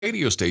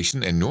radio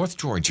station in North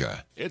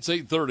Georgia. It's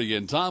 8:30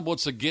 and time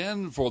once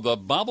again for the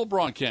Bible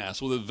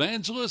broadcast with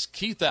evangelist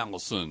Keith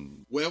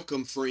Allison.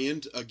 Welcome,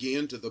 friend,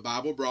 again to the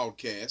Bible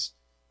broadcast.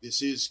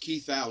 This is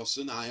Keith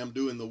Allison. I am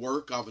doing the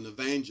work of an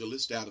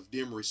evangelist out of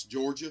Demarest,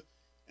 Georgia,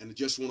 and I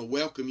just want to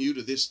welcome you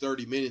to this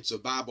 30 minutes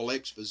of Bible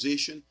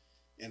exposition.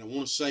 And I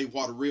want to say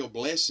what a real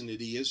blessing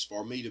it is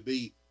for me to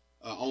be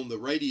on the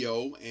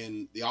radio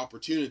and the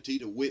opportunity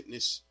to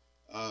witness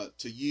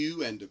to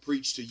you and to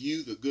preach to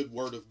you the good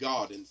word of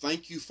God. And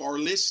thank you for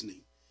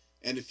listening.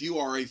 And if you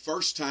are a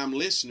first-time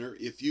listener,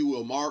 if you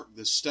will mark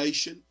the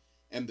station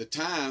and the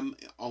time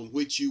on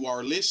which you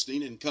are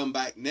listening and come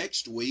back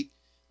next week,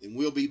 then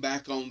we'll be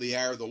back on the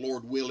air, the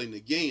Lord willing,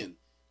 again.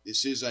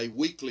 This is a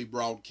weekly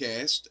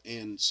broadcast,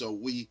 and so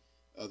we,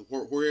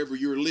 wherever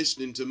you're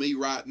listening to me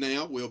right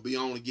now, we'll be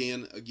on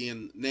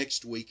again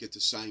next week at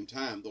the same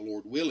time, the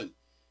Lord willing.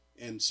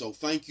 And so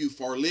thank you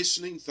for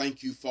listening.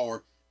 Thank you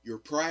for your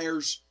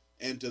prayers,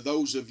 and to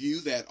those of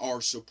you that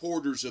are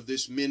supporters of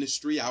this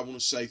ministry, I want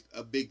to say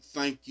a big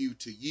thank you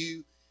to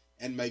you,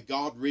 and may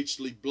God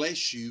richly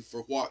bless you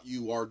for what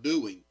you are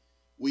doing.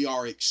 We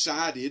are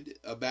excited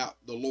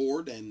about the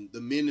Lord and the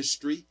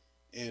ministry,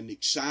 and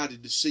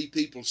excited to see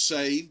people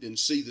saved and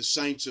see the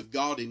saints of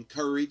God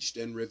encouraged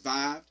and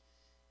revived,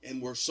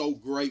 and we're so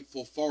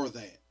grateful for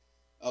that.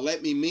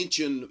 Let me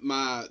mention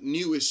my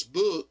newest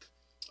book,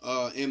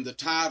 and the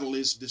title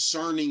is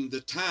Discerning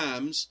the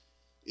Times.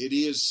 It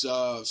is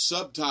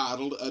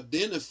subtitled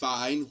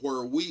Identifying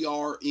Where We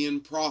Are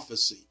in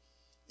Prophecy.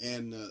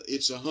 And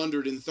it's a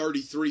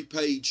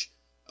 133-page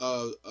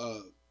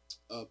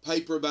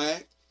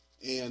paperback.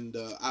 And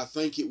I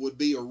think it would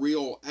be a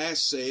real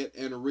asset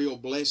and a real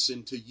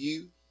blessing to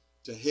you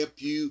to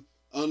help you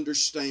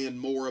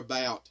understand more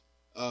about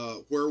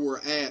where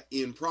we're at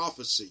in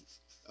prophecy.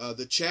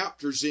 The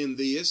chapters in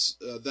this,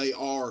 they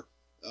are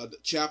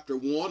chapter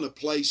 1, A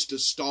Place to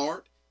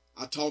Start.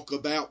 I talk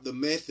about the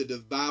method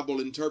of Bible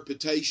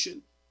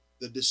interpretation,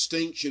 the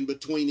distinction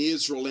between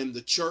Israel and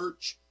the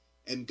church,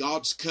 and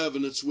God's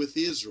covenants with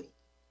Israel.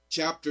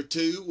 Chapter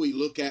 2, we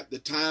look at the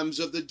times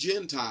of the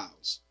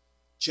Gentiles.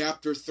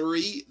 Chapter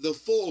 3, the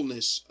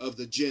fullness of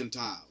the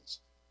Gentiles.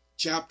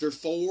 Chapter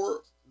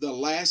 4, the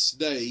last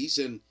days,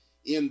 and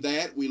in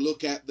that we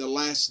look at the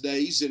last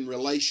days in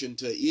relation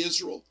to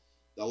Israel,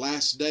 the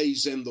last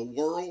days in the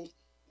world,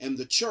 and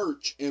the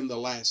church in the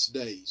last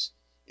days.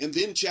 And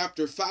then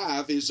chapter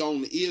 5 is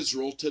on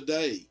Israel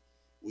today.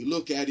 We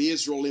look at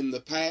Israel in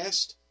the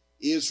past,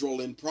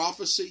 Israel in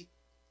prophecy,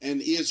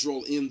 and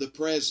Israel in the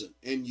present.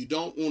 And you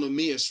don't want to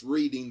miss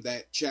reading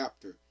that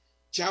chapter.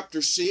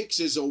 Chapter 6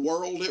 is a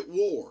world at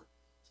war.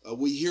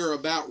 We hear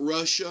about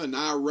Russia and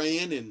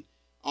Iran and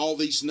all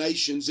these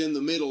nations in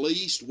the Middle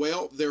East.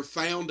 Well, they're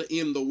found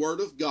in the Word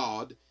of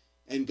God,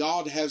 and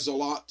God has a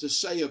lot to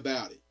say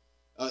about it.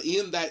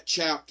 In that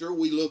chapter,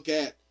 we look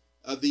at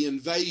the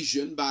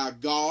invasion by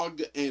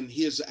Gog and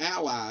his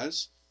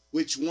allies,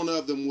 which one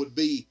of them would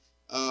be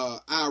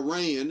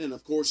Iran, and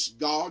of course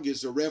Gog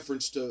is a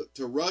reference to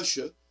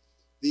Russia.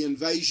 The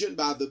invasion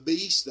by the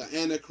beast, the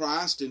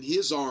Antichrist and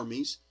his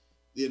armies,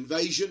 the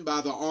invasion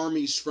by the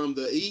armies from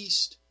the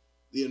east,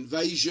 the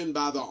invasion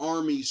by the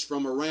armies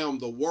from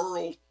around the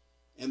world,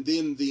 and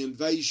then the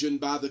invasion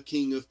by the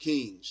King of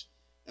Kings.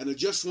 And I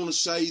just want to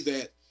say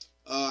that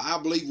I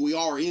believe we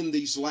are in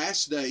these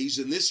last days,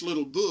 and this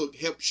little book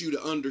helps you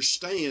to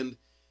understand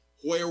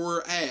where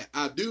we're at.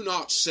 I do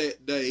not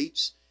set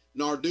dates,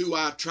 nor do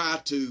I try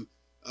to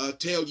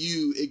tell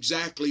you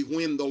exactly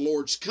when the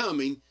Lord's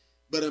coming,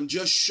 but I'm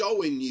just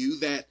showing you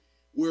that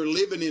we're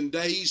living in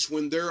days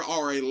when there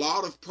are a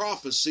lot of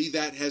prophecy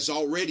that has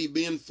already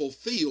been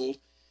fulfilled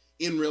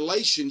in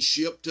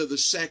relationship to the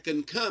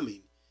second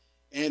coming,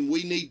 and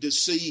we need to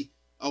see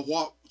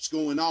what's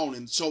going on.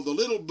 And so the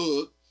little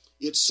book,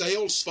 it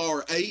sells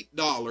for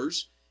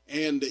 $8,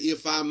 and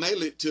if I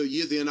mail it to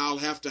you, then I'll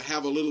have to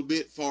have a little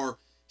bit for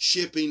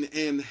shipping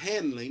and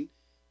handling,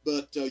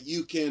 but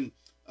you can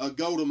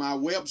go to my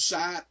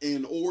website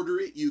and order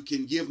it. You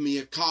can give me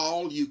a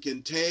call, you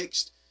can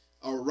text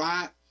or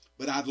write,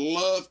 but I'd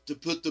love to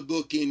put the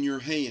book in your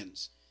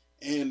hands.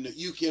 And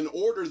you can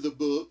order the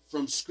book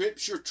from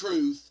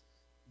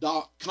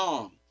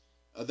scripturetruth.com.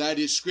 That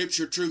is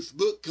Scripture Truth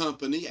Book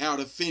Company out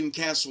of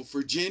Fincastle,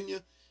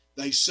 Virginia.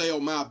 They sell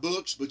my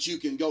books, but you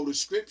can go to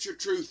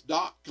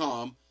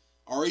scripturetruth.com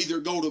or either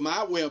go to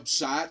my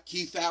website,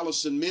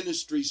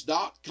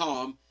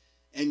 keithallisonministries.com,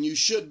 and you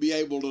should be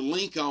able to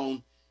link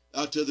on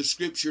to the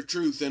Scripture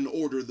Truth and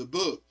order the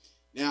book.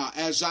 Now,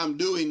 as I'm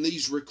doing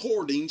these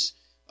recordings,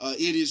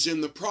 it is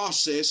in the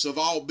process of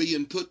all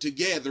being put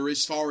together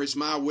as far as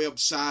my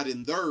website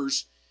and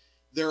theirs.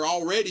 They're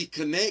already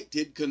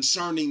connected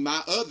concerning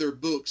my other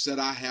books that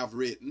I have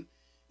written,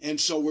 and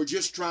so we're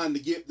just trying to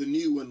get the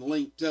new one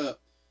linked up.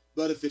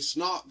 But if it's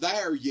not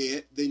there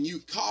yet, then you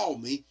call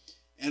me,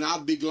 and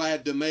I'd be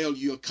glad to mail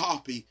you a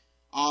copy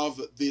of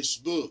this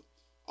book.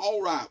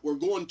 All right, we're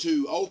going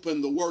to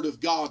open the Word of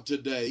God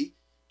today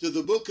to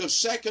the book of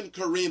 2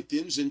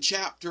 Corinthians in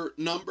chapter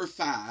number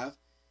 5,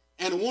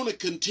 And I want to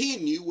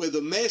continue with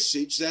a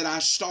message that I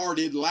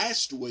started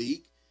last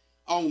week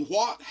on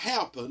what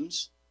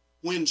happens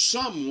when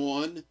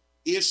someone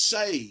is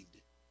saved.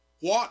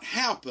 What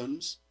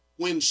happens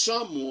when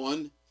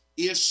someone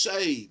is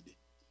saved?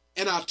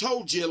 And I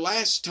told you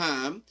last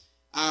time,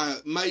 I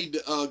made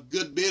a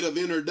good bit of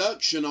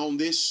introduction on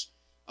this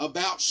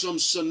about some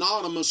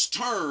synonymous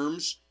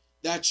terms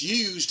that's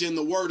used in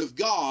the Word of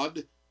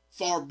God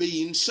for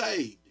being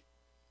saved.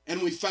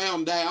 And we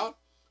found out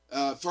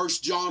 1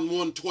 John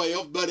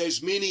 1:12, but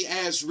as many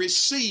as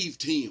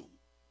received him.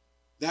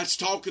 That's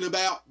talking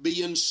about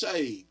being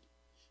saved.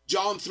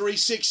 John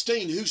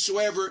 3:16,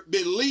 whosoever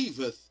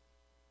believeth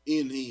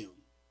in him.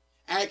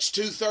 Acts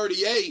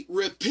 2:38,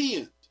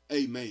 repent,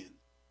 amen.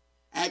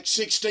 Acts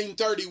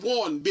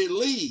 16:31,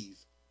 believe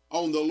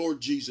on the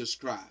Lord Jesus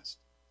Christ.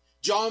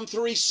 John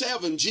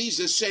 3:7,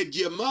 Jesus said,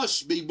 you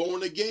must be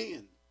born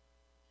again.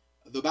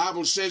 The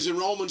Bible says in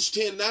Romans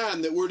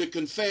 10:9 that we're to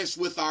confess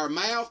with our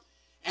mouth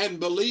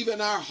and believe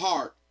in our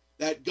heart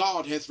that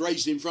God hath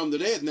raised him from the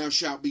dead, and thou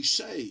shalt be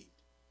saved.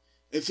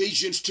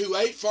 Ephesians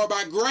 2:8, for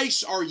by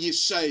grace are ye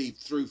saved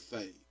through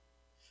faith.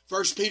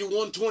 1 Peter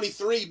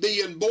 1:23,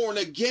 being born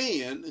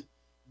again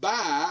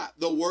by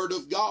the word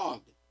of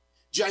God.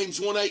 James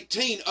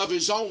 1:18, of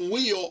his own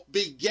will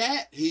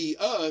begat he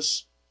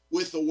us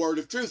with the word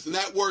of truth. And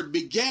that word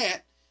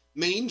begat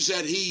means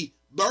that he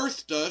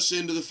birthed us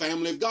into the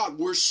family of God.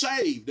 We're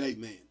saved,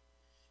 amen.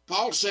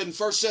 Paul said in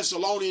 1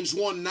 Thessalonians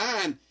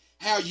 1:9,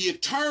 how you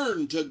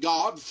turn to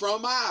God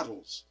from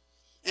idols.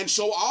 And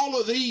so all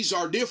of these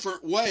are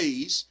different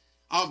ways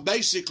of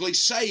basically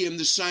saying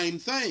the same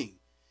thing.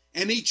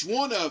 And each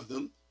one of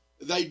them,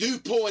 they do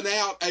point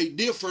out a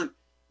different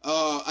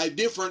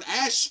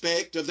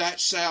aspect of that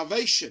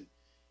salvation.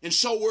 And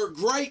so we're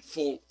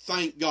grateful,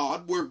 thank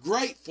God, we're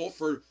grateful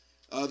for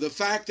the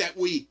fact that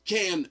we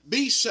can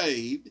be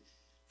saved.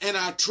 And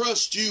I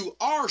trust you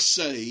are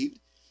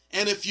saved.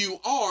 And if you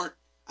aren't,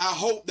 I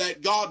hope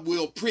that God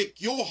will prick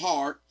your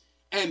heart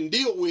and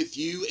deal with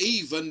you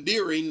even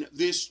during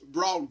this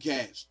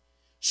broadcast.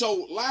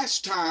 So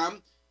last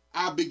time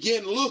I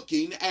began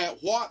looking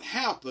at what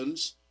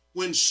happens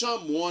when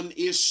someone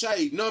is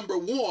saved. Number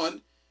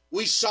one,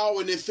 we saw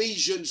in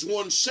Ephesians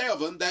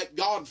 1:7 that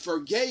God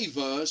forgave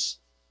us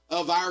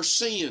of our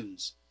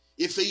sins.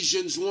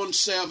 Ephesians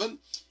 1:7,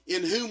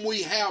 in whom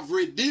we have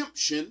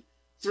redemption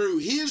through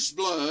his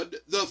blood,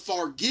 the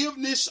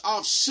forgiveness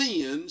of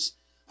sins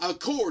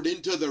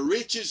according to the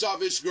riches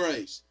of his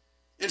grace.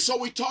 And so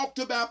we talked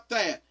about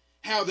that,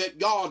 how that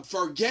God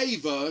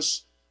forgave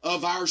us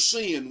of our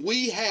sin.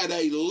 We had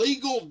a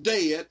legal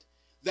debt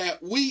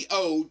that we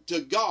owed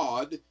to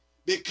God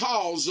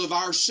because of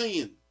our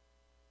sin.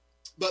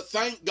 But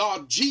thank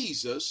God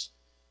Jesus,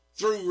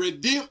 through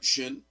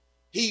redemption,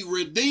 he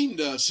redeemed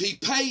us. He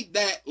paid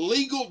that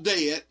legal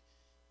debt,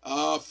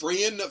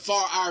 friend,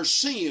 for our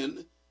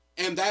sin,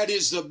 and that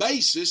is the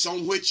basis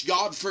on which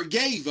God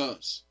forgave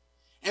us.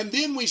 And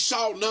then we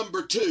saw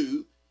number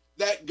two,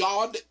 that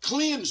God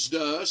cleansed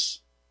us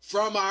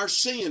from our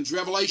sins.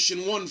 Revelation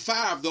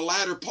 1:5, the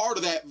latter part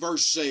of that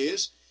verse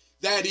says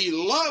that he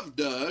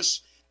loved us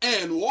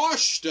and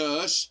washed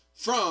us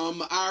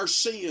from our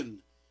sin.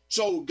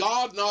 So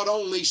God not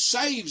only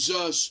saves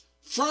us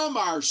from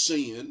our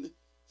sin,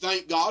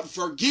 thank God,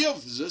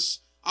 forgives us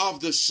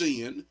of the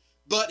sin,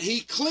 but he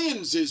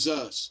cleanses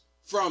us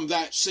from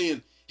that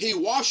sin. He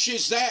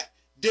washes that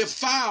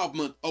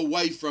defilement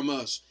away from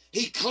us.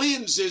 He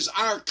cleanses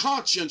our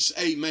conscience,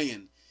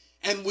 amen.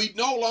 And we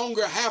no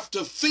longer have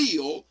to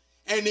feel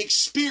and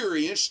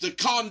experience the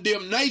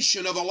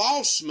condemnation of a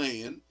lost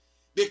man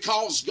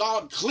because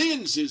God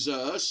cleanses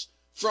us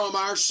from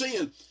our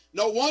sin.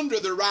 No wonder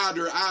the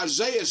writer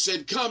Isaiah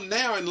said, come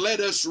now and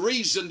let us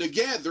reason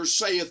together,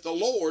 saith the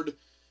Lord.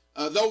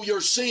 Though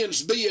your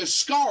sins be as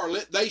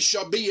scarlet, they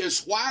shall be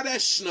as white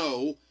as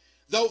snow.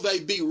 Though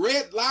they be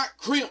red like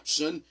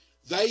crimson,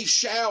 they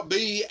shall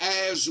be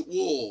as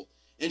wool.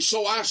 And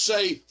so I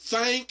say,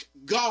 thank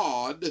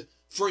God,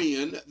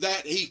 friend,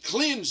 that he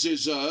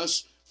cleanses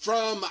us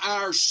from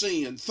our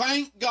sin.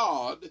 Thank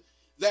God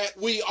that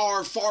we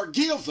are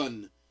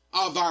forgiven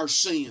of our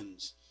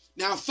sins.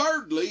 Now,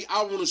 thirdly,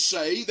 I want to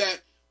say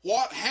that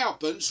what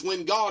happens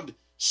when God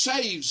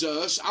saves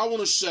us, I want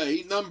to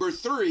say, number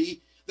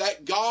three,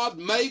 that God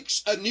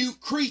makes a new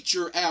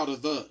creature out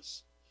of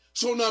us.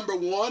 So number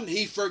one,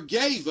 he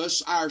forgave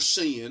us our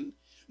sin.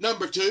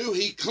 Number two,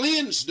 he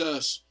cleansed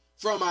us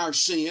from our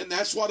sin.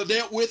 That's what I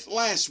dealt with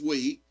last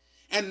week.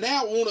 And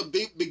now I want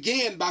to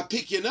begin by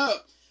picking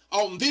up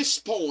on this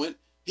point.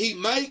 He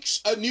makes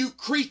a new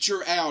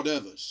creature out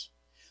of us.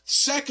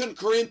 2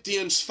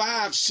 Corinthians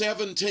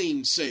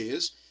 5:17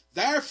 says,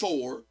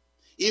 therefore,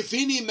 if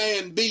any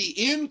man be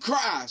in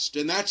Christ,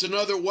 and that's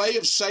another way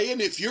of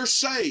saying if you're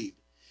saved,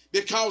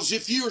 because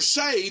if you're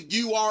saved,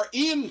 you are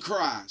in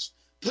Christ.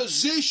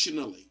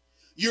 Positionally,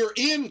 you're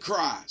in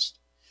Christ.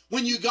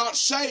 When you got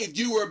saved,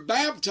 you were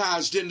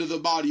baptized into the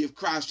body of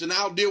Christ, and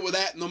I'll deal with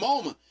that in a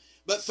moment.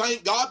 But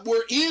thank God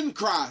we're in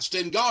Christ,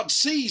 and God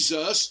sees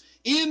us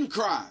in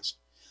Christ.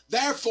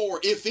 Therefore,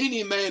 if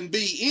any man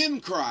be in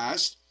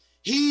Christ,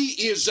 he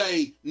is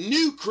a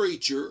new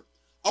creature.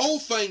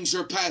 Old things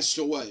are passed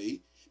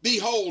away.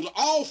 Behold,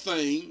 all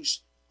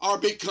things are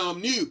become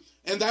new.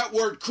 And that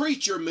word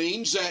creature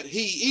means that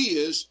he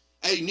is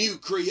a new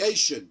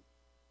creation.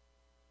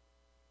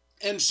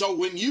 And so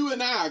when you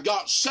and I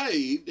got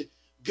saved,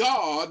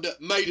 God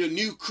made a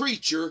new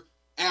creature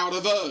out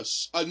of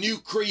us, a new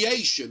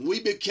creation.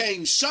 We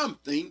became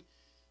something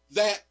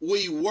that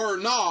we were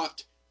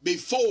not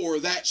before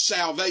that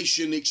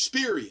salvation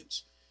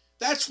experience.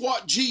 That's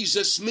what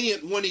Jesus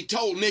meant when he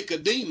told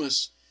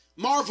Nicodemus,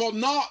 marvel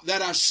not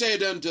that I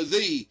said unto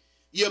thee,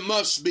 you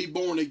must be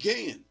born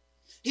again.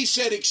 He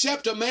said,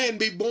 except a man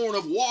be born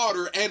of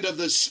water and of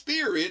the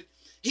Spirit,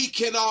 he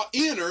cannot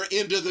enter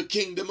into the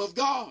kingdom of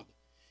God.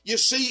 You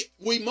see,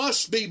 we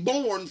must be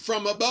born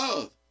from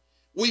above.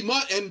 We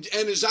must, and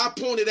as I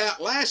pointed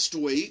out last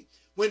week,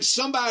 when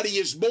somebody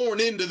is born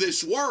into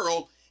this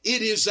world,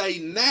 it is a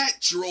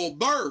natural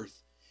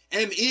birth,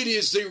 and it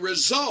is the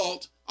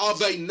result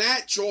of a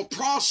natural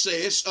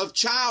process of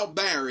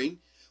childbearing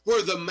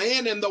where the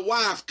man and the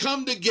wife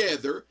come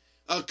together,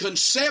 a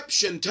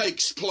conception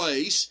takes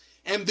place,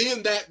 and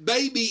then that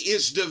baby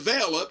is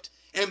developed,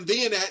 and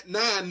then at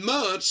 9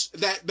 months,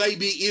 that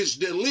baby is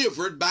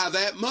delivered by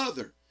that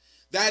mother.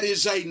 That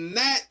is a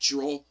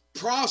natural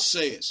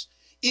process.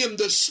 In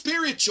the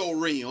spiritual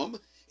realm,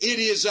 it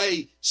is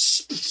a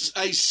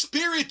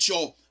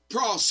spiritual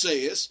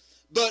process,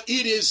 but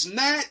it is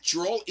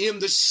natural in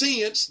the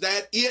sense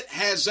that it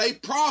has a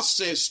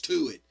process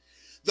to it.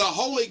 The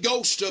Holy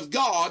Ghost of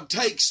God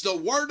takes the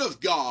Word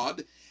of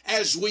God.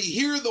 As we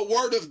hear the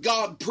Word of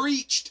God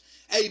preached,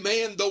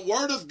 amen, the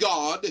Word of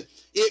God,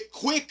 it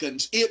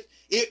quickens,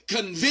 it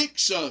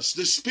convicts us.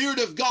 The Spirit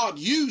of God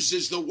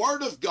uses the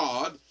Word of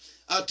God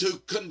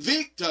to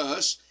convict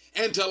us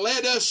and to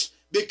let us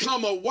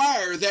become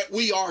aware that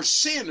we are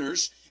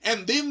sinners,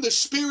 and then the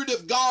Spirit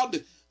of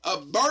God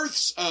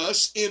births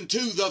us into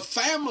the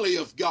family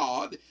of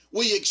God.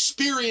 We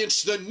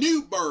experience the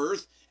new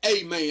birth,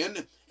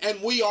 amen,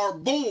 and we are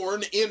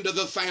born into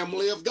the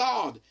family of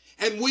God.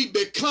 And we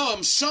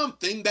become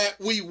something that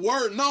we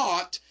were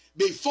not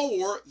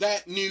before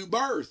that new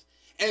birth.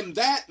 And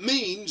that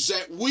means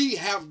that we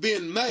have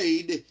been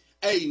made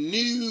a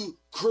new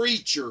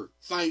creature,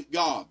 thank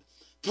God.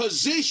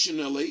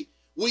 Positionally,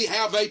 we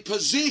have a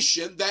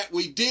position that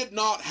we did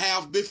not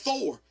have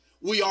before.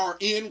 We are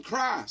in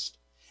Christ.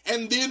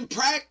 And then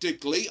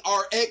practically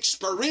or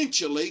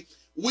experientially,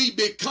 we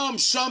become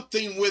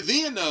something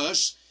within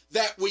us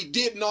that we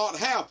did not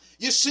have.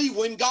 You see,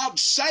 when God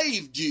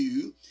saved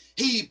you,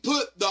 He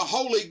put the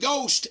Holy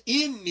Ghost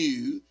in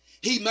you.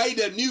 He made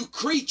a new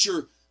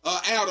creature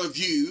out of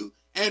you.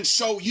 And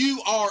so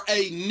you are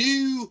a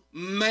new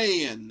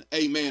man.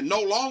 Amen.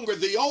 No longer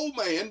the old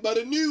man, but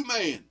a new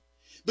man.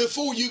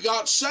 Before you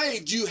got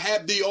saved, you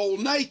had the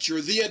old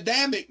nature, the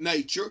Adamic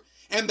nature,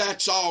 and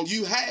that's all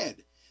you had.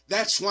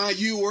 That's why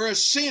you were a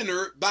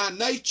sinner by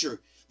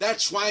nature.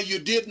 That's why you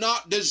did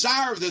not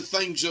desire the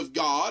things of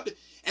God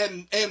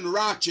and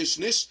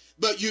righteousness,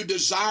 but you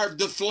desired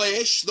the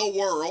flesh, the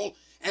world,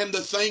 and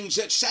the things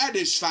that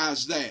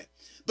satisfies that.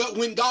 But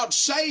when God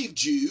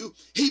saved you,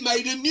 He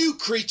made a new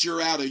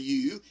creature out of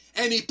you,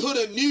 and He put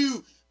a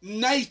new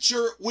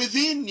nature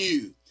within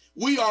you.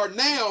 We are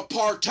now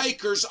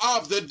partakers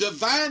of the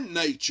divine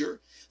nature.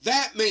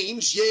 That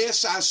means,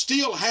 yes, I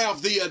still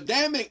have the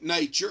Adamic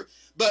nature,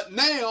 but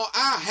now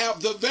I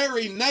have the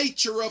very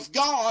nature of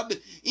God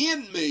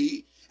in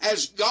me,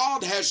 as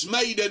God has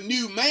made a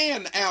new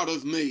man out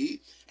of me.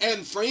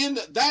 And friend,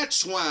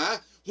 that's why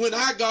when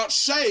I got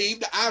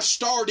saved, I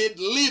started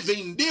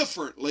living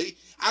differently.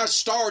 I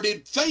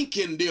started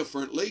thinking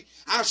differently.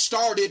 I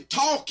started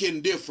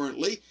talking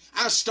differently.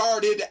 I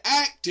started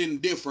acting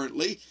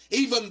differently.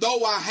 Even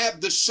though I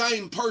had the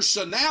same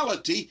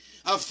personality,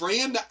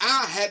 friend,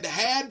 I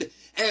had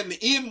an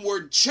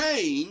inward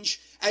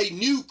change. A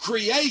new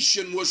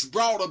creation was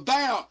brought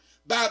about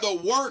by the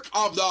work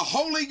of the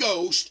Holy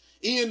Ghost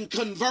in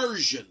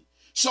conversion.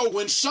 So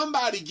when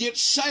somebody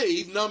gets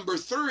saved, number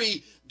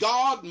 3,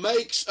 God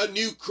makes a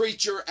new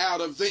creature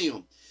out of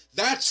them.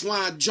 That's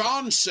why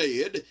John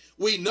said,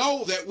 we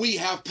know that we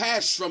have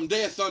passed from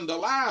death unto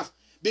life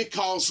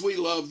because we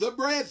love the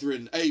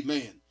brethren.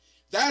 Amen.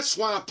 That's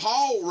why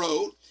Paul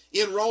wrote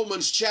in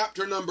Romans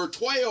chapter number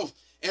 12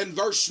 and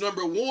verse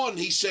number 1,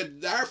 he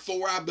said,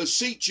 therefore I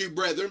beseech you,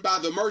 brethren, by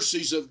the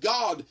mercies of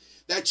God,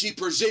 that ye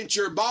present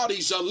your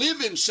bodies a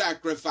living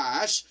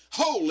sacrifice,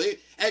 holy,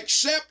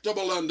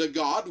 acceptable unto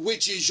God,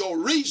 which is your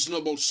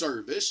reasonable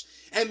service,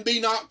 and be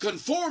not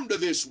conformed to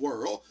this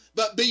world,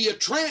 but be ye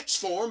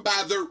transformed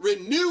by the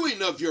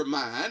renewing of your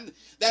mind,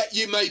 that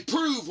ye may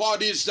prove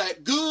what is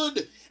that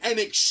good and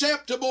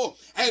acceptable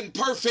and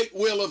perfect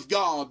will of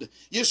God.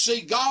 You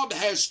see, God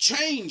has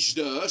changed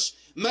us,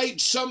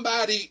 made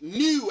somebody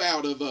new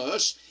out of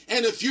us,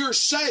 and if you're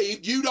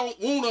saved, you don't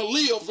want to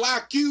live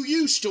like you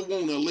used to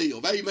want to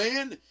live.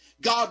 Amen?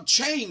 God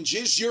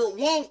changes your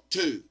want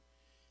to.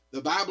 The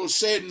Bible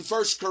said in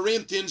 1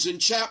 Corinthians in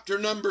chapter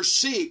number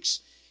 6,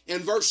 in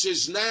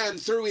verses 9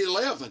 through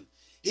 11.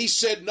 He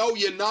said, "Know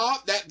ye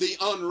not that the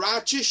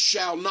unrighteous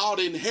shall not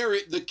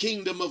inherit the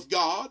kingdom of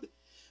God?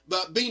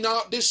 But be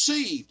not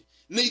deceived,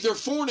 neither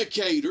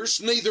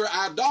fornicators, neither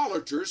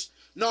idolaters,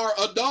 nor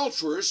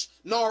adulterers,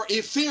 nor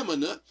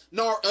effeminate,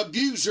 nor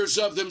abusers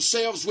of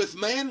themselves with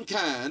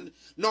mankind,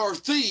 nor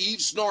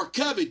thieves, nor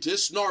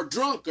covetous, nor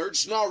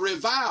drunkards, nor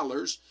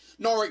revilers,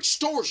 nor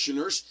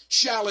extortioners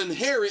shall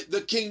inherit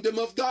the kingdom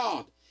of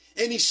God."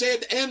 And he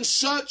said, "And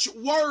such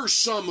were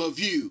some of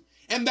you."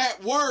 And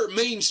that were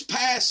means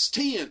past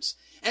tense.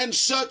 "And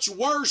such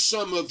were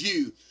some of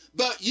you.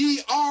 But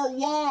ye are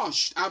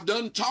washed." I've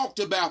done talked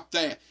about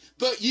that.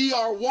 "But ye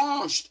are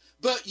washed,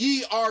 but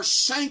ye are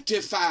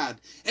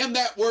sanctified." And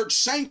that word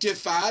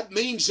sanctified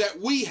means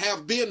that we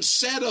have been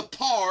set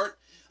apart,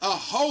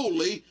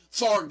 holy,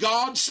 for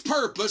God's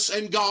purpose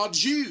and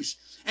God's use.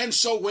 And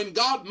so when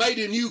God made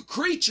a new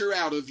creature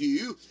out of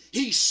you,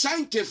 He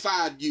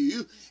sanctified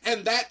you,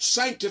 and that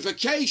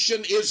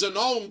sanctification is an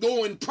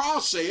ongoing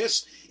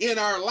process in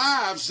our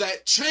lives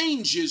that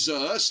changes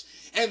us,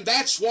 and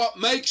that's what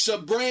makes a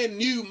brand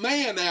new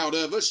man out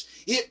of us.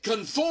 It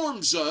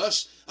conforms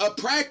us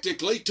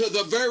practically to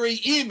the very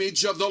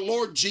image of the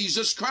Lord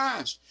Jesus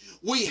Christ.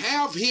 We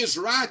have His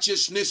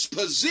righteousness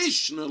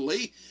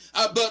positionally,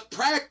 but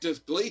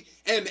practically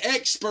and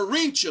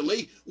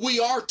experientially, we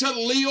are to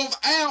live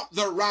out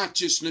the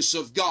righteousness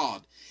of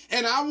God.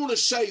 And I want to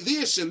say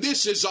this, and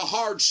this is a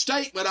hard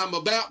statement I'm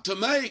about to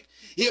make.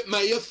 It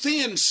may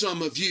offend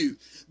some of you.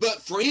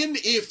 But friend,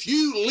 if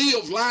you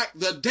live like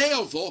the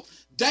devil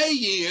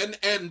day in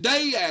and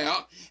day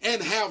out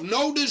and have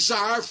no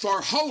desire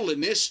for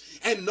holiness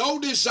and no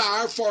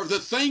desire for the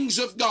things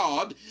of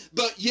God,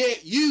 but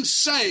yet you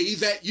say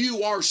that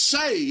you are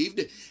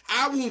saved,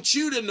 I want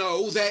you to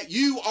know that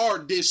you are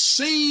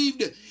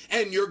deceived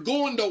and you're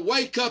going to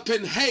wake up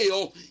in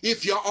hell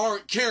if you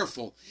aren't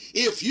careful.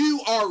 If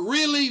you are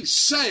really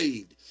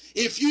saved,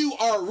 if you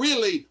are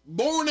really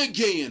born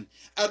again,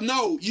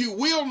 no, you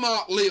will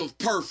not live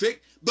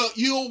perfect, but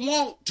you'll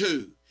want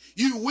to.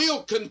 You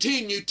will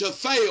continue to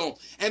fail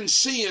and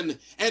sin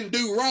and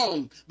do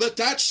wrong, but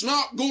that's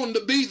not going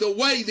to be the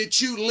way that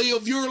you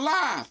live your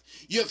life.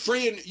 Your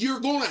friend, you're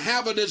going to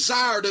have a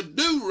desire to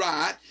do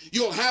right.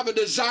 You'll have a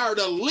desire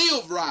to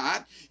live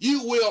right.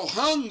 You will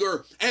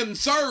hunger and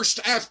thirst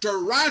after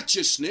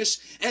righteousness,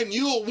 and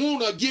you'll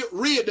want to get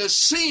rid of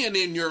sin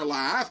in your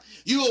life.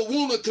 You'll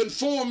want to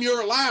conform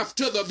your life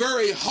to the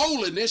very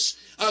holiness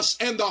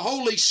and the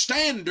holy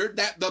standard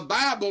that the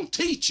Bible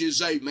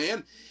teaches,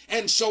 amen.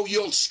 And so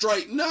you'll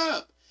straighten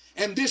up.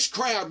 And this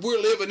crowd we're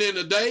living in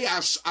today, I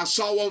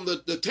saw on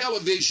the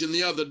television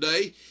the other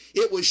day,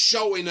 it was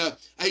showing a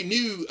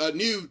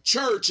new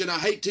church, and I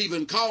hate to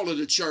even call it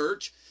a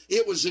church.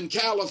 It was in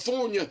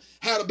California,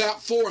 had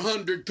about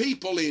 400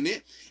 people in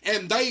it,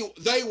 and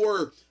they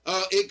were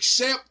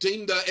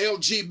accepting the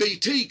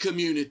LGBT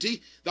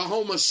community, the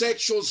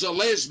homosexuals, the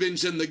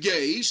lesbians, and the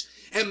gays.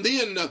 And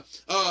then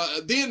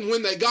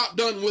when they got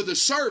done with the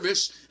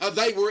service,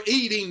 they were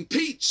eating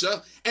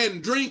pizza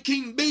and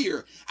drinking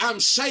beer. I'm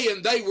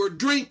saying they were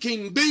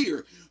drinking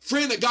beer.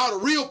 Friend, I got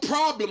a real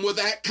problem with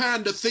that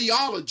kind of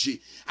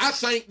theology. I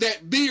think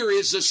that beer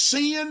is a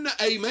sin,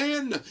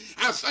 amen.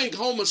 I think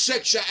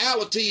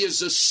homosexuality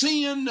is a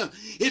sin.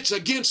 It's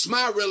against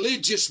my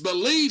religious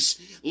beliefs.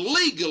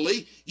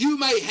 Legally, you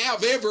may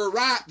have every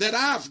right that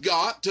I've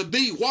got to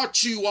be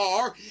what you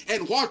are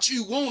and what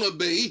you want to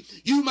be.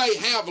 You may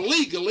have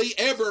legally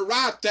every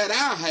right that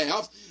I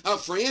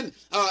have, friend.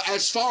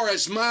 As far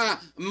as my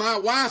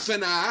wife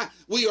and I,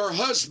 we are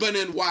husband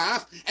and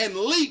wife, and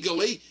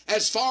legally,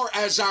 as far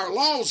as our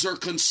laws are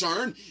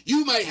concerned,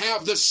 you may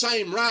have the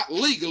same right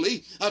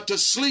legally to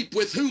sleep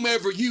with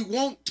whomever you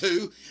want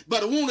to.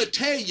 But I want to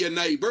tell you,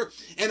 neighbor,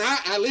 and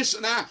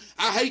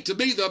I hate to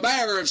be the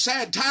bearer of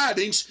sad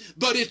tidings,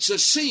 but it's a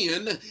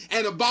sin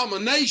and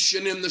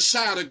abomination in the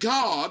sight of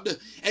God,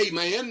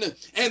 amen.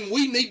 And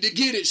we need to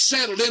get it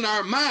settled in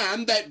our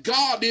mind that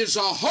God is a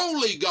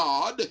holy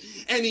God,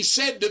 and He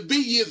said to be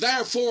ye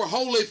therefore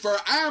holy, for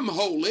I'm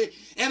holy.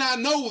 And I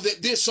know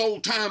that this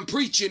old-time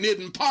preaching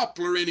isn't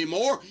popular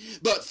anymore,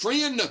 but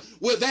friend,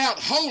 without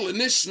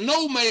holiness,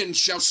 no man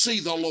shall see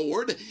the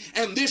Lord.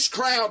 And this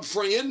crowd,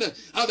 friend,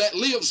 that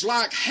lives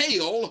like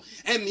hell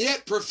and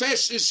yet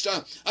professes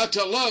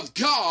to love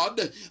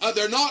God,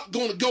 they're not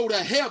going to go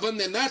to heaven.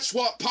 And that's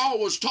what Paul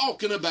was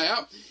talking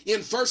about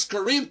in 1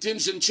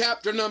 Corinthians in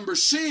chapter number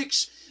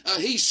 6.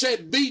 He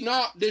said, be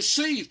not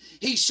deceived.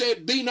 He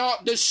said, be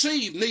not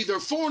deceived, neither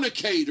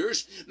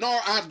fornicators, nor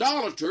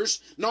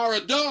idolaters, nor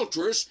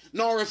adulterers,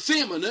 nor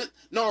effeminate,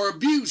 nor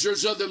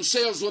abusers of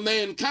themselves with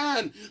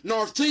mankind,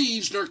 nor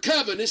thieves, nor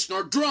covetous,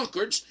 nor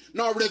drunkards,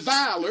 nor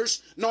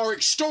revilers, nor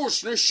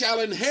extortioners shall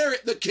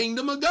inherit the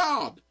kingdom of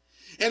God.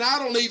 And I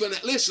don't even,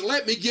 listen,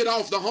 let me get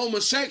off the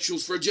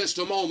homosexuals for just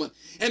a moment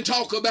and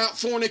talk about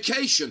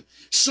fornication.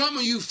 Some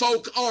of you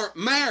folk aren't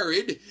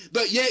married,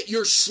 but yet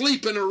you're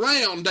sleeping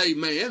around,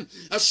 amen.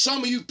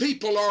 Some of you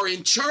people are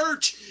in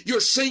church, you're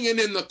singing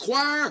in the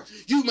choir,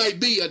 you may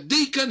be a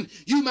deacon,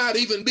 you might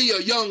even be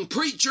a young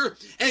preacher,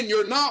 and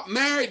you're not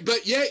married,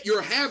 but yet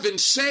you're having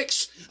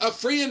sex, a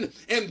friend,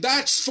 and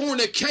that's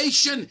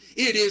fornication.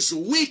 It is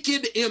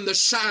wicked in the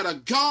sight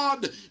of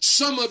God.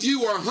 Some of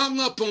you are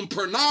hung up on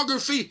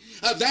pornography.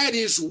 That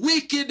is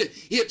wicked.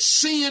 It's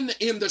sin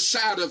in the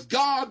sight of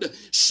God.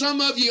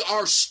 Some of you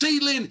are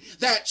stealing.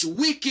 That's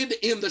wicked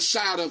in the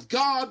sight of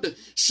God.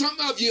 Some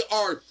of you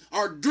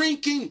are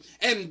drinking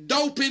and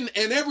doping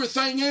and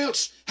everything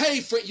else.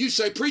 Hey, you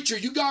say, preacher,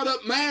 you got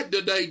up mad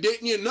today,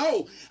 didn't you?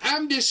 No,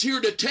 I'm just here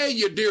to tell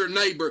you, dear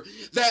neighbor,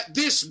 that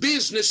this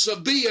business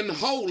of being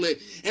holy,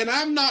 and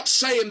I'm not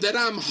saying that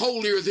I'm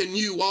holier than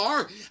you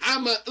are.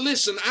 I'm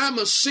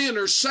a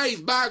sinner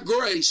saved by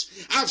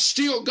grace. I've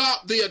still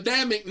got the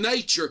Adamic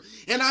nature,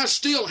 and I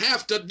still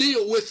have to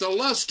deal with the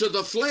lust of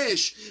the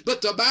flesh.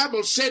 But the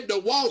Bible said to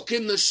walk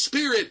in the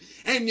Spirit,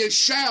 and you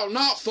shall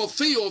not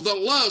fulfill the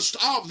lust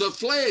of the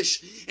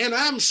flesh. And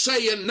I'm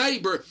saying,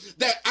 neighbor,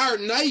 that our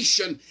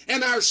nation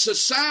and our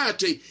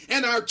society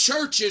and our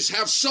churches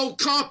have so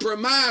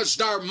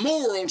compromised our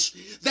morals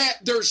that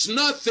there's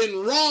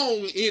nothing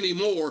wrong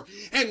anymore.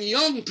 And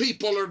young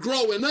people are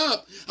growing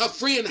up, a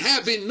friend,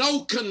 having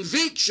no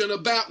conviction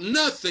about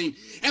nothing.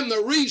 And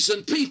the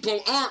reason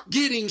people aren't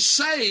getting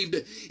saved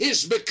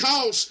is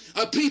because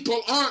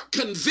people aren't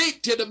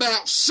convicted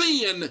about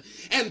sin,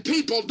 and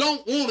people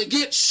don't want to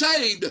get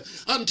saved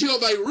until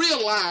they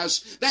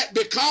realize that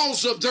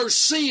because of their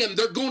sin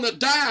they're going to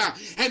die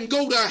and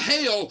go to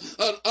hell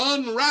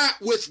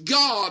unright with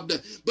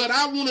God. But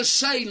I want to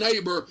say,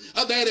 neighbor,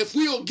 that if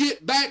we'll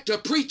get back to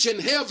preaching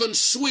heaven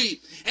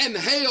sweet and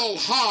hell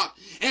hot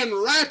and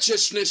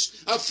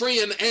righteousness, a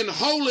friend, and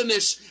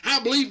holiness, I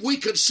believe we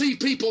could see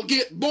people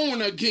get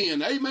born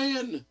again.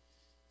 Amen.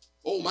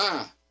 Oh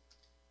my.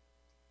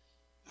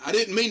 I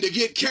didn't mean to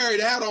get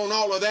carried out on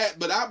all of that,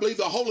 but I believe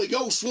the Holy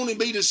Ghost wanted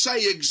me to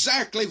say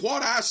exactly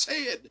what I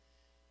said.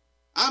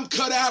 I'm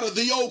cut out of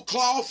the old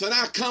cloth, and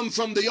I come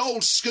from the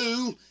old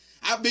school.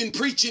 I've been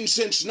preaching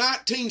since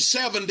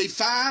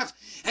 1975,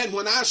 and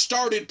when I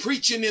started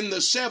preaching in the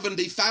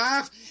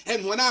 75,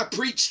 and when I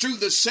preached through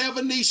the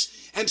 70s,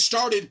 and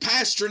started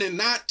pastoring in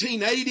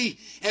 1980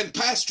 and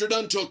pastored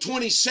until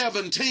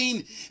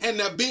 2017, and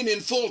I've been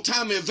in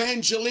full-time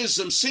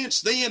evangelism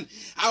since then.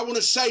 I want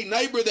to say,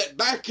 neighbor, that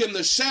back in the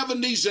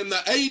 70s and the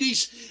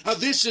 80s,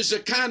 this is the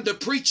kind of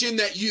preaching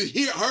that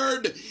you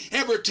heard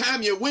every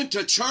time you went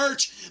to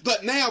church.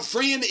 But now,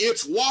 friend,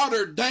 it's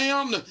watered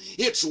down,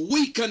 it's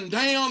weakened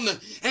down,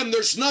 and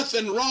there's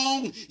nothing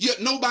wrong. Yet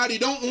nobody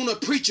don't want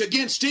to preach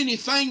against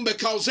anything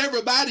because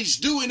everybody's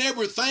doing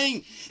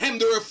everything,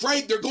 and they're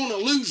afraid they're going to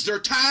lose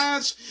their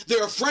tithes.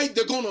 They're afraid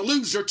they're going to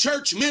lose their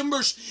church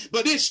members.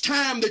 But it's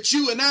time that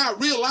you and I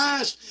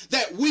realize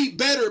that we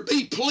better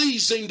be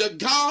pleasing to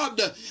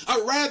God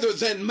rather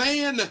than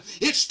man.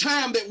 It's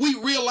time that we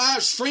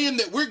realize, friend,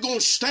 that we're going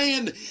to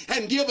stand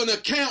and give an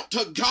account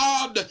to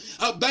God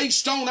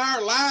based on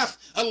our life,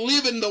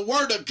 living the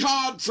Word of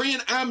God.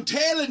 Friend, I'm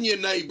telling you,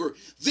 neighbor,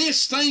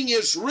 this thing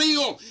is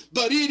real,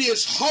 but it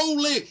is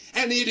holy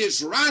and it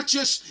is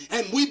righteous,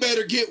 and we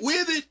better get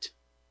with it.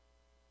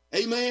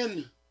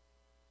 Amen.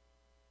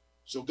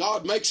 So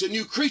God makes a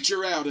new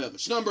creature out of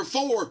us. Number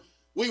 4,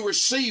 we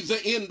receive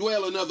the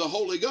indwelling of the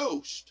Holy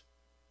Ghost.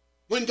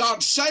 When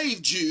God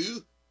saved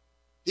you,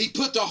 He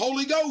put the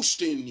Holy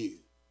Ghost in you.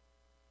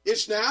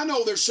 Now, I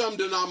know there's some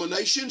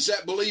denominations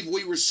that believe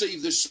we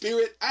receive the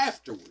Spirit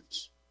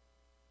afterwards.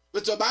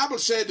 But the Bible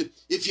said,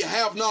 if you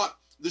have not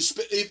the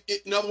Spirit,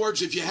 in other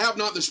words, if you have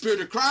not the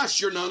Spirit of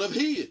Christ, you're none of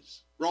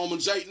His.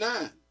 Romans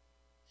 8:9.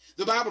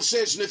 The Bible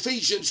says in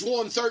Ephesians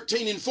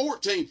 1:13 and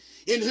 14,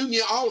 in whom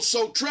you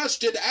also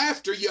trusted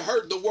after you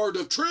heard the word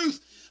of truth,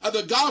 of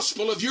the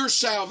gospel of your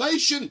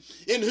salvation,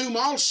 in whom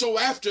also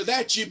after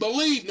that you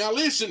believed. Now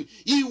listen,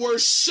 you were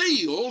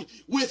sealed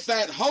with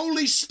that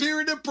Holy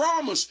Spirit of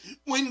promise.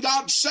 When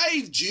God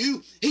saved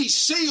you, He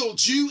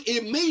sealed you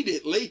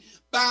immediately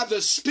by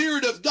the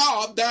Spirit of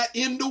God that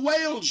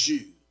indwells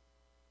you.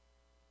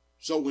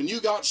 So when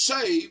you got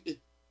saved,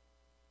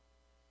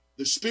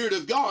 the Spirit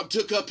of God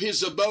took up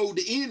His abode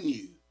in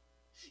you.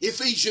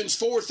 Ephesians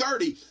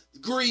 4:30,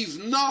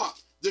 grieve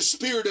not the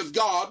Spirit of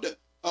God,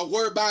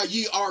 whereby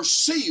ye are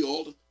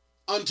sealed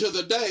unto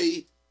the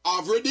day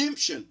of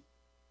redemption.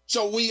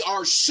 So we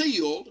are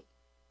sealed.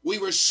 We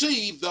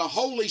receive the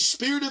Holy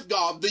Spirit of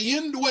God, the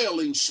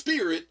indwelling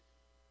Spirit,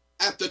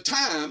 at the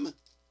time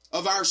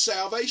of our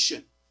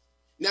salvation.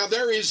 Now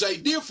there is a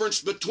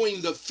difference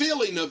between the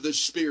filling of the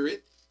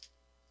Spirit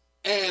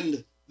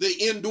and the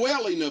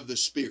indwelling of the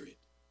Spirit.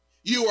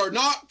 You are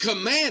not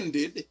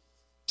commanded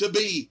to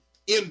be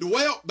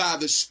indwelt by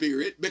the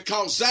Spirit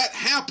because that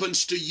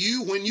happens to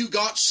you when you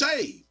got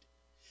saved.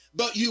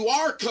 But you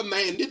are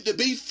commanded to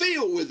be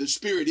filled with the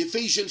Spirit.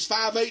 Ephesians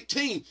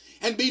 5:18.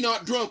 And be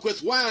not drunk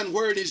with wine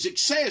where it is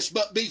excess,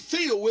 but be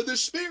filled with the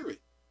Spirit.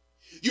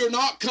 You're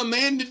not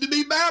commanded to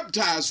be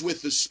baptized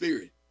with the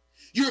Spirit.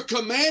 You're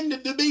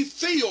commanded to be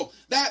filled.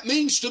 That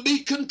means to be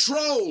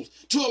controlled,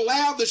 to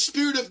allow the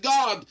Spirit of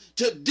God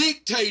to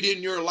dictate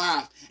in your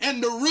life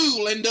and to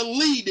rule and to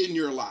lead in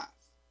your life.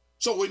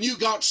 So when you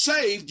got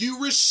saved,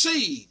 you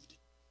received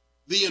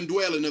the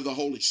indwelling of the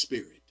Holy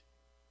Spirit.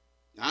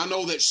 I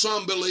know that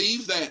some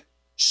believe that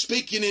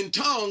speaking in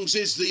tongues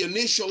is the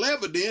initial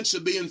evidence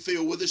of being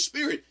filled with the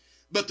Spirit,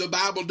 but the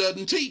Bible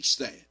doesn't teach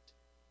that.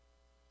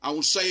 I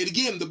will say it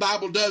again, the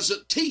Bible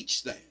doesn't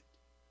teach that.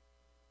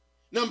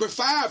 Number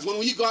 5,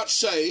 when you got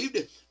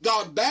saved,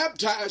 God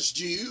baptized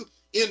you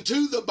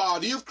into the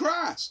body of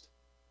Christ.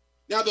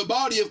 Now the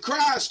body of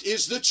Christ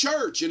is the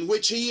church in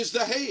which he is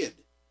the head.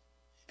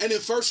 And in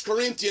 1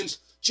 Corinthians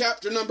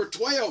chapter number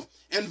 12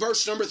 and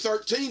verse number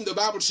 13, the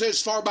Bible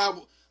says,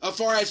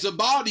 far as the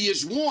body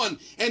is one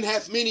and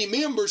hath many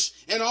members,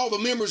 and all the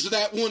members of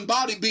that one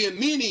body being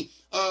many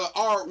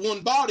are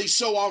one body,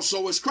 so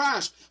also is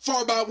Christ.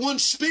 For by one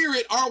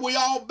Spirit are we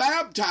all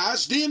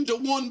baptized into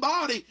one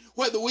body,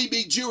 whether we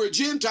be Jew or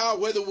Gentile,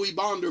 whether we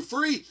bond or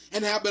free,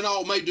 and have been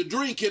all made to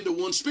drink into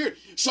one Spirit.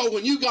 So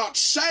when you got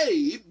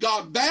saved,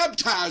 God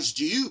baptized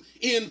you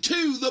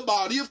into the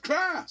body of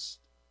Christ.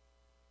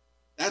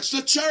 That's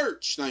the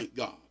church, thank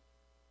God.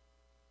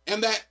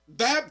 And that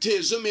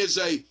baptism is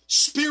a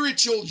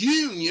spiritual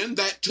union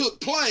that took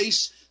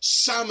place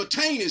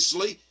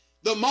simultaneously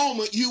the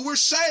moment you were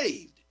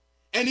saved.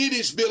 And it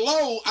is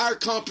below our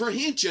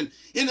comprehension.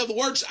 In other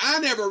words, I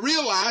never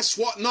realized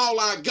what and all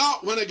I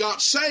got when I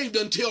got saved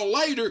until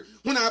later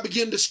when I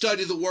began to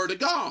study the Word of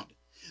God.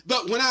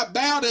 But when I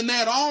bowed in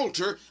that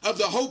altar of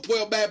the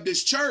Hopewell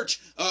Baptist Church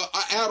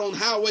out on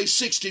Highway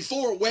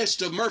 64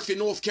 west of Murphy,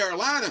 North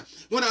Carolina,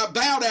 when I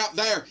bowed out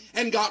there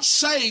and got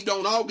saved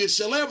on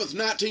August 11th,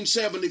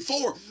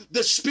 1974,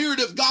 the Spirit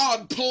of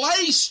God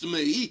placed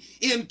me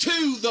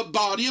into the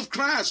body of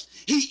Christ.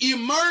 He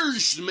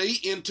immersed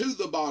me into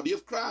the body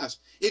of Christ,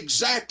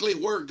 exactly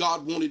where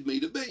God wanted me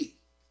to be.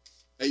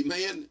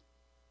 Amen.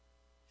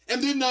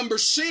 And then number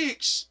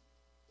 6,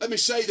 let me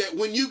say that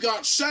when you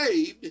got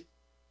saved,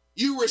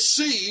 you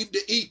received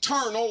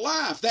eternal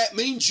life. That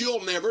means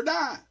you'll never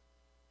die.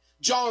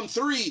 John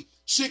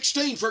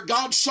 3:16, for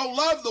God so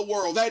loved the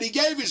world that he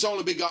gave his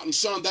only begotten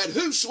Son, that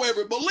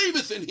whosoever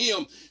believeth in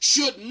him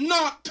should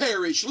not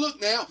perish,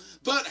 look now,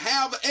 but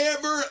have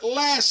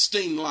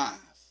everlasting life.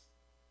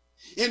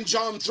 In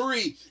John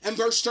 3 and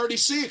verse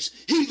 36,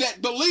 he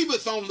that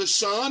believeth on the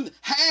Son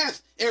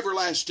hath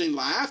everlasting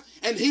life,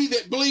 and he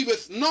that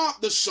believeth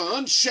not the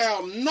Son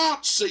shall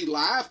not see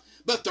life,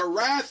 but the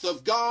wrath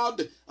of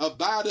God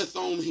abideth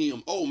on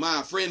him. Oh,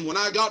 my friend, when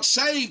I got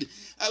saved,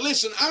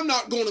 listen, I'm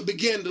not going to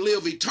begin to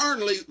live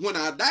eternally when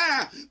I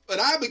die, but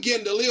I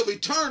begin to live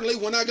eternally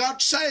when I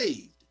got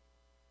saved.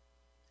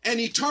 And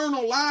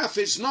eternal life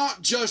is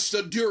not just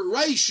the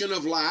duration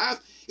of life,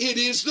 it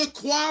is the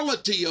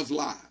quality of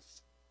life.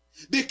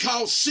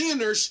 Because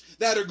sinners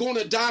that are going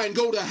to die and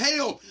go to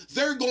hell,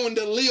 they're going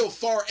to live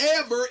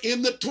forever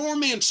in the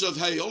torments of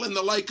hell, in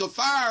the lake of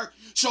fire.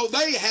 So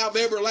they have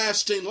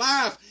everlasting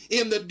life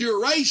in the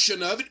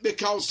duration of it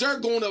because they're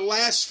going to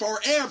last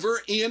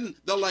forever in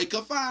the lake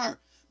of fire.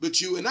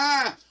 But you and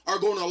I are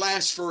going to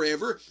last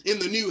forever in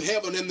the new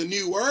heaven and the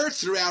new earth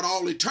throughout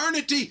all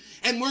eternity,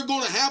 and we're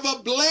going to have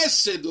a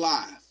blessed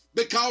life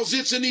because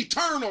it's an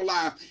eternal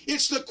life.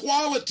 It's the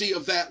quality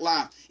of that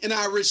life. And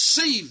I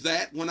received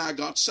that when I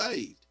got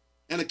saved,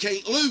 and I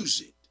can't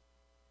lose it.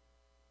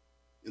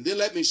 And then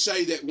let me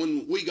say that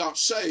when we got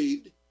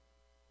saved,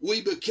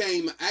 we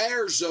became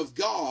heirs of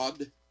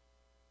God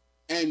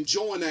and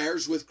joint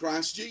heirs with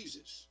Christ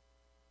Jesus.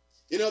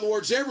 In other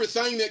words,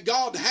 everything that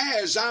God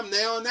has, I'm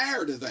now an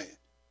heir to that.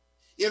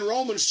 In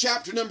Romans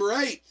chapter number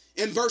 8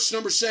 and verse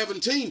number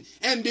 17,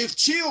 and if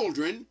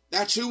children,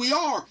 that's who we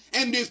are,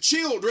 and if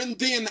children,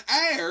 then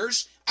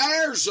heirs,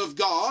 heirs of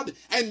God,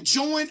 and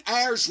joint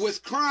heirs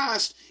with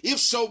Christ, if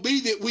so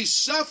be that we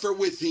suffer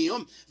with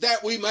him,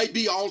 that we may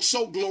be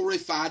also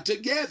glorified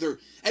together.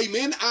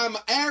 Amen. I'm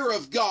heir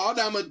of God.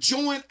 I'm a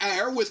joint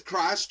heir with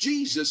Christ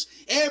Jesus.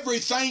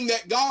 Everything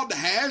that God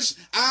has,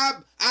 I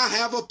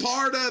have a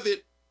part of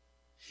it.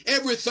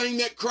 Everything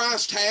that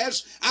Christ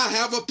has, I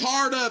have a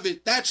part of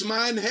it. That's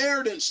my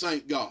inheritance,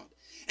 thank God.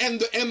 And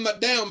the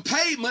down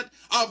payment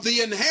of the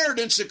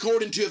inheritance,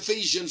 according to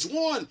Ephesians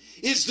 1,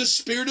 is the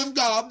Spirit of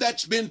God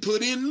that's been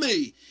put in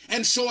me.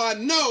 And so I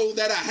know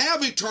that I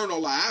have eternal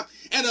life,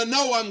 and I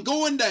know I'm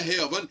going to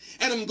heaven,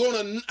 and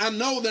I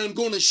know that I'm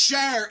going to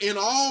share in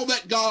all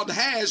that God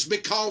has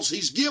because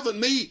he's given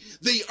me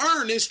the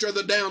earnest or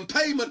the down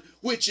payment,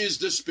 which is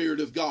the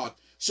Spirit of God.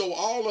 So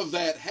all of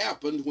that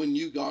happened when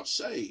you got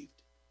saved.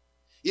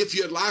 If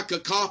you'd like a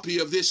copy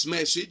of this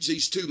message,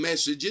 these 2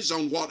 messages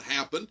on what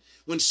happened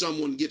when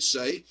someone gets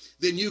saved,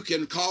 then you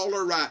can call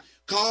or write.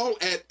 Call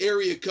at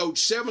area code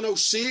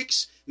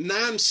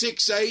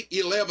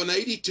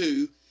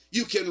 706-968-1182.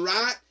 You can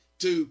write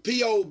to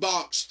P.O.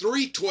 Box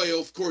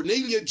 312,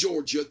 Cornelia,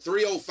 Georgia,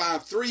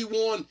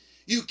 30531.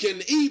 You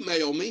can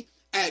email me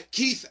at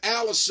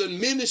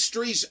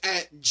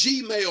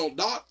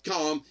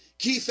keithallisonministries@gmail.com,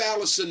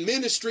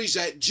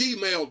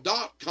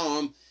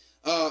 keithallisonministries@gmail.com.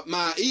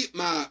 My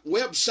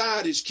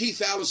website is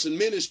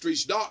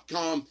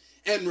keithallisonministries.com.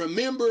 And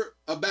remember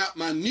about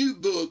my new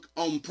book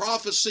on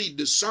prophecy,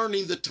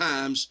 Discerning the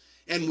Times,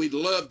 and we'd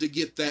love to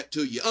get that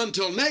to you.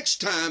 Until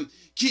next time,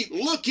 keep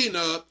looking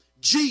up.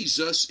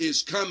 Jesus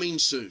is coming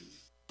soon.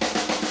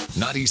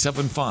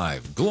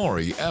 97.5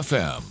 Glory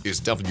FM is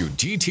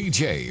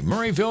WGTJ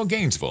Murrayville,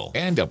 Gainesville,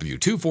 and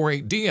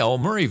W248DL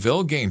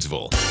Murrayville,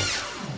 Gainesville.